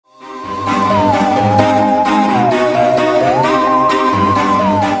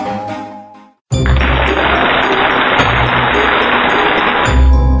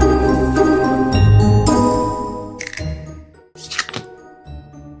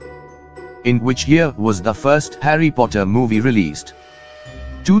In which year was the first Harry Potter movie released?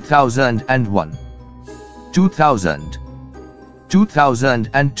 2001, 2000,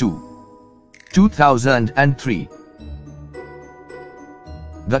 2002, 2003.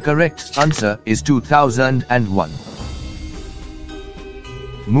 The correct answer is 2001.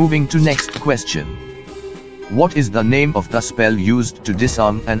 Moving to next question. What is the name of the spell used to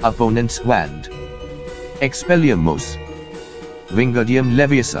disarm an opponent's wand? Expelliarmus, Wingardium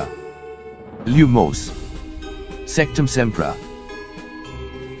Leviosa, Lumos, Sectum Sempra.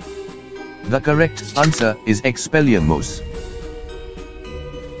 The correct answer is Expelliarmus.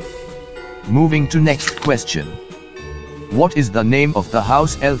 Moving to next question. What is the name of the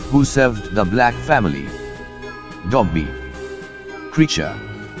house elf who served the Black family? Dobby, Creature,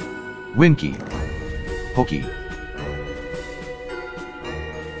 Winky, Hooky.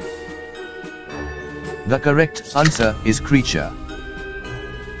 The correct answer is Creature.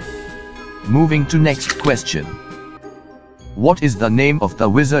 Moving to next question. What is the name of the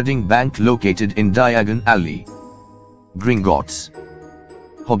wizarding bank located in Diagon Alley? Gringotts,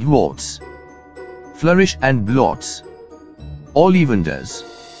 Hogwarts, Flourish and Blots, Ollivanders.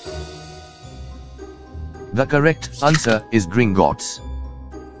 The correct answer is Gringotts.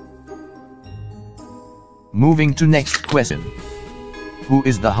 Moving to next question. Who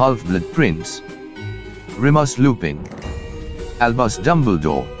is the half-blood prince? Remus Lupin, Albus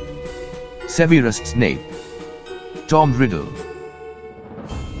Dumbledore, Severus Snape, Tom Riddle.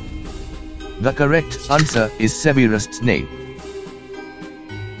 The correct answer is Severus Snape.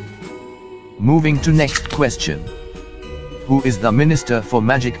 Moving to next question. Who is the Minister for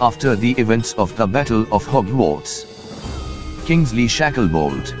Magic after the events of the Battle of Hogwarts? Kingsley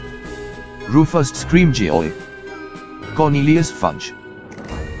Shacklebolt, Rufus Scrimgeour, Cornelius Fudge,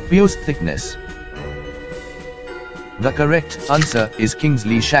 Pius Thickness. The correct answer is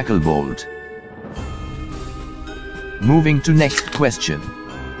Kingsley Shacklebolt. Moving to next question.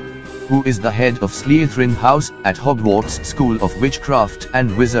 Who is the head of Slytherin House at Hogwarts School of Witchcraft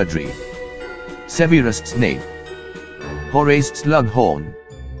and Wizardry? Severus Snape, Horace Slughorn,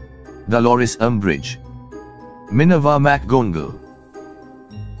 Dolores Umbridge, Minerva McGonagall.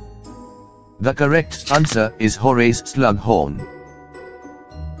 The correct answer is Horace Slughorn.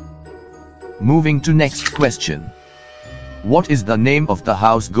 Moving to next question. What is the name of the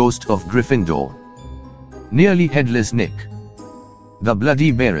house ghost of Gryffindor? Nearly Headless Nick, the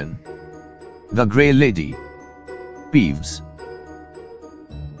Bloody Baron, the Grey Lady, Peeves.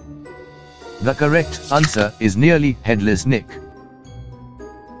 The correct answer is Nearly Headless Nick.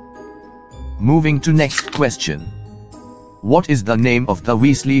 Moving to next question. What is the name of the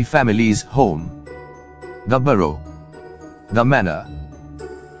Weasley family's home? The Burrow, the Manor,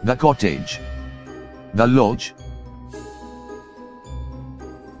 the Cottage, the Lodge.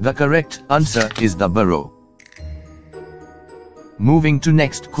 The correct answer is the Burrow. Moving to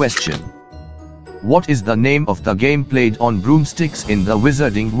next question. What is the name of the game played on broomsticks in the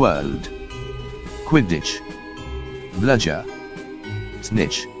wizarding world? Quidditch, Bludger,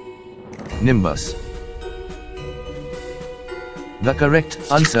 Snitch, Nimbus. The correct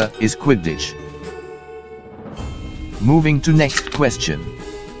answer is Quidditch. Moving to next question.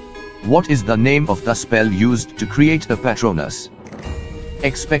 What is the name of the spell used to create a Patronus?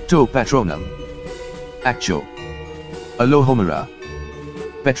 Expecto Patronum, Accio, Alohomora,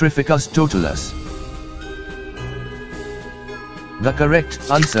 Petrificus Totalus. The correct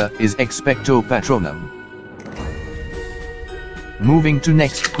answer is Expecto Patronum. Moving to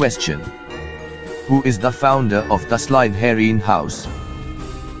next question. Who is the founder of the Slytherin house?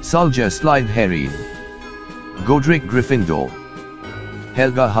 Soldier Slytherin, Godric Gryffindor,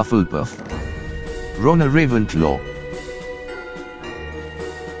 Helga Hufflepuff, Rona Ravenclaw.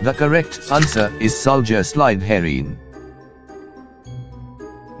 The correct answer is Soldier Slytherin.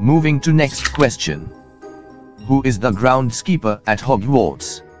 Moving to next question. Who is the groundskeeper at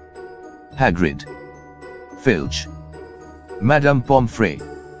Hogwarts? Hagrid, Filch, Madame Pomfrey,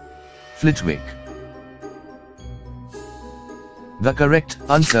 Flitwick. The correct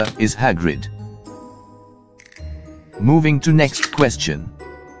answer is Hagrid. Moving to next question.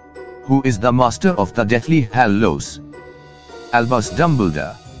 Who is the master of the Deathly Hallows? Albus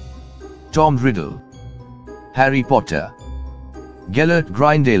Dumbledore, Tom Riddle, Harry Potter, Gellert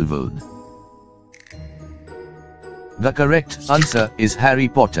Grindelwald. The correct answer is Harry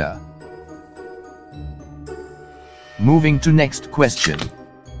Potter. Moving to next question.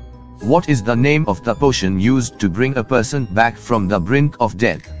 What is the name of the potion used to bring a person back from the brink of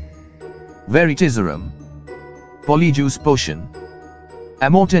death? Veritaserum, Polyjuice Potion,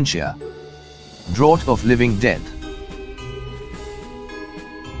 Amortentia, Draught of Living Death.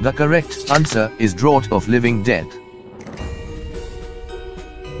 The correct answer is Draught of Living Death.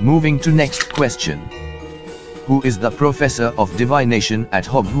 Moving to next question. Who is the Professor of Divination at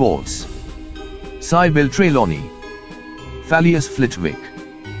Hogwarts? Sybil Trelawney, Fallius Flitwick,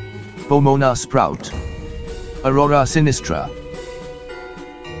 Pomona Sprout, Aurora Sinistra.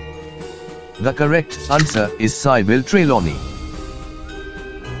 The correct answer is Sybil Trelawney.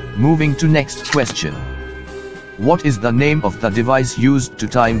 Moving to next question. What is the name of the device used to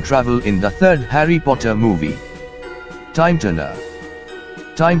time travel in the third Harry Potter movie? Time Turner,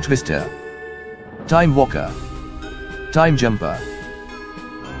 Time Twister, Time Walker, Time Jumper.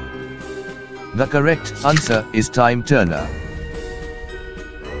 The correct answer is Time Turner.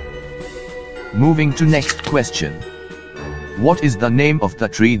 Moving to next question. What is the name of the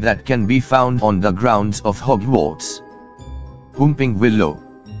tree that can be found on the grounds of Hogwarts? Whomping Willow,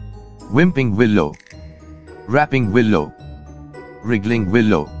 Whimping Willow, Rapping Willow, Wriggling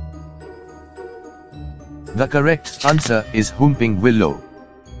Willow. The correct answer is Whomping Willow.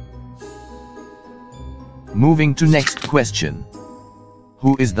 Moving to next question.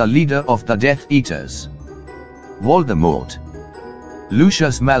 Who is the leader of the Death Eaters? Voldemort,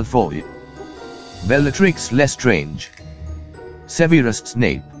 Lucius Malfoy, Bellatrix Lestrange, Severus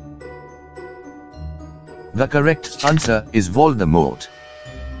Snape. The correct answer is Voldemort.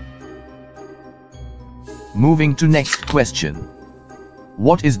 Moving to next question.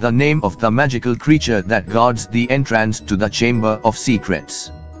 What is the name of the magical creature that guards the entrance to the Chamber of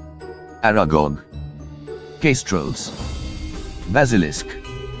Secrets? Aragog, Kestrels, Basilisk,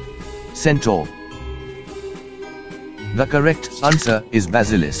 Centaur. The correct answer is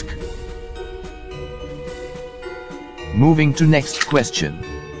Basilisk. Moving to next question.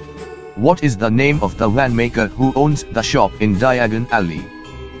 What is the name of the winemaker who owns the shop in Diagon Alley?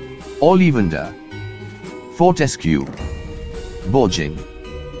 Ollivander, Fortescue, Borging,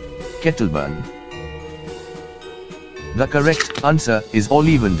 Kettleburn. The correct answer is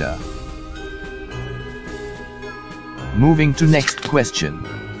Ollivander. Moving to next question.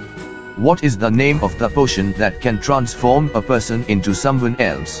 What is the name of the potion that can transform a person into someone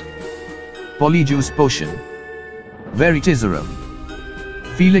else? Polyjuice Potion, Veritaserum,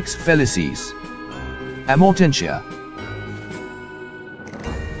 Felix Felicis, Amortentia.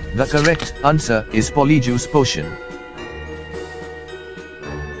 The correct answer is Polyjuice Potion.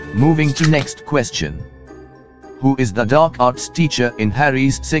 Moving to next question. Who is the dark arts teacher in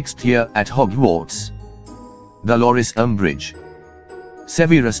Harry's 6th year at Hogwarts? Dolores Umbridge,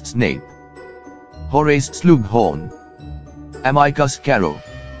 Severus Snape, Horace Slughorn, Amicus Carroll.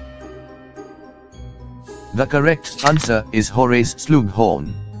 The correct answer is Horace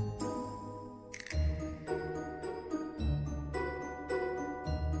Slughorn.